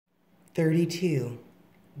32.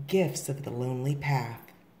 Gifts of the Lonely Path.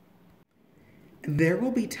 There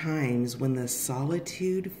will be times when the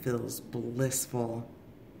solitude feels blissful.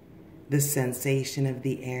 The sensation of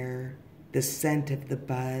the air, the scent of the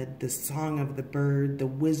bud, the song of the bird, the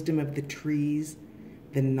wisdom of the trees,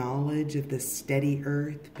 the knowledge of the steady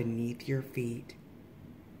earth beneath your feet.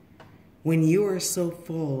 When you are so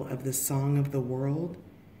full of the song of the world,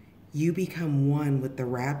 you become one with the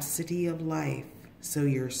rhapsody of life, so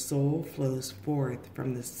your soul flows forth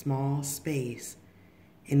from the small space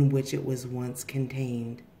in which it was once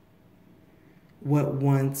contained. What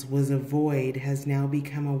once was a void has now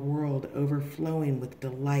become a world overflowing with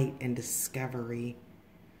delight and discovery.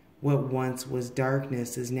 What once was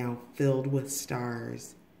darkness is now filled with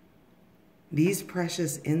stars. These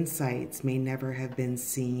precious insights may never have been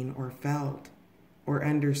seen or felt or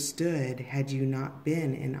understood had you not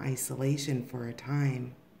been in isolation for a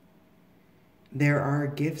time. There are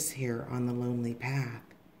gifts here on the lonely path.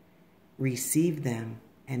 Receive them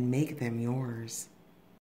and make them yours.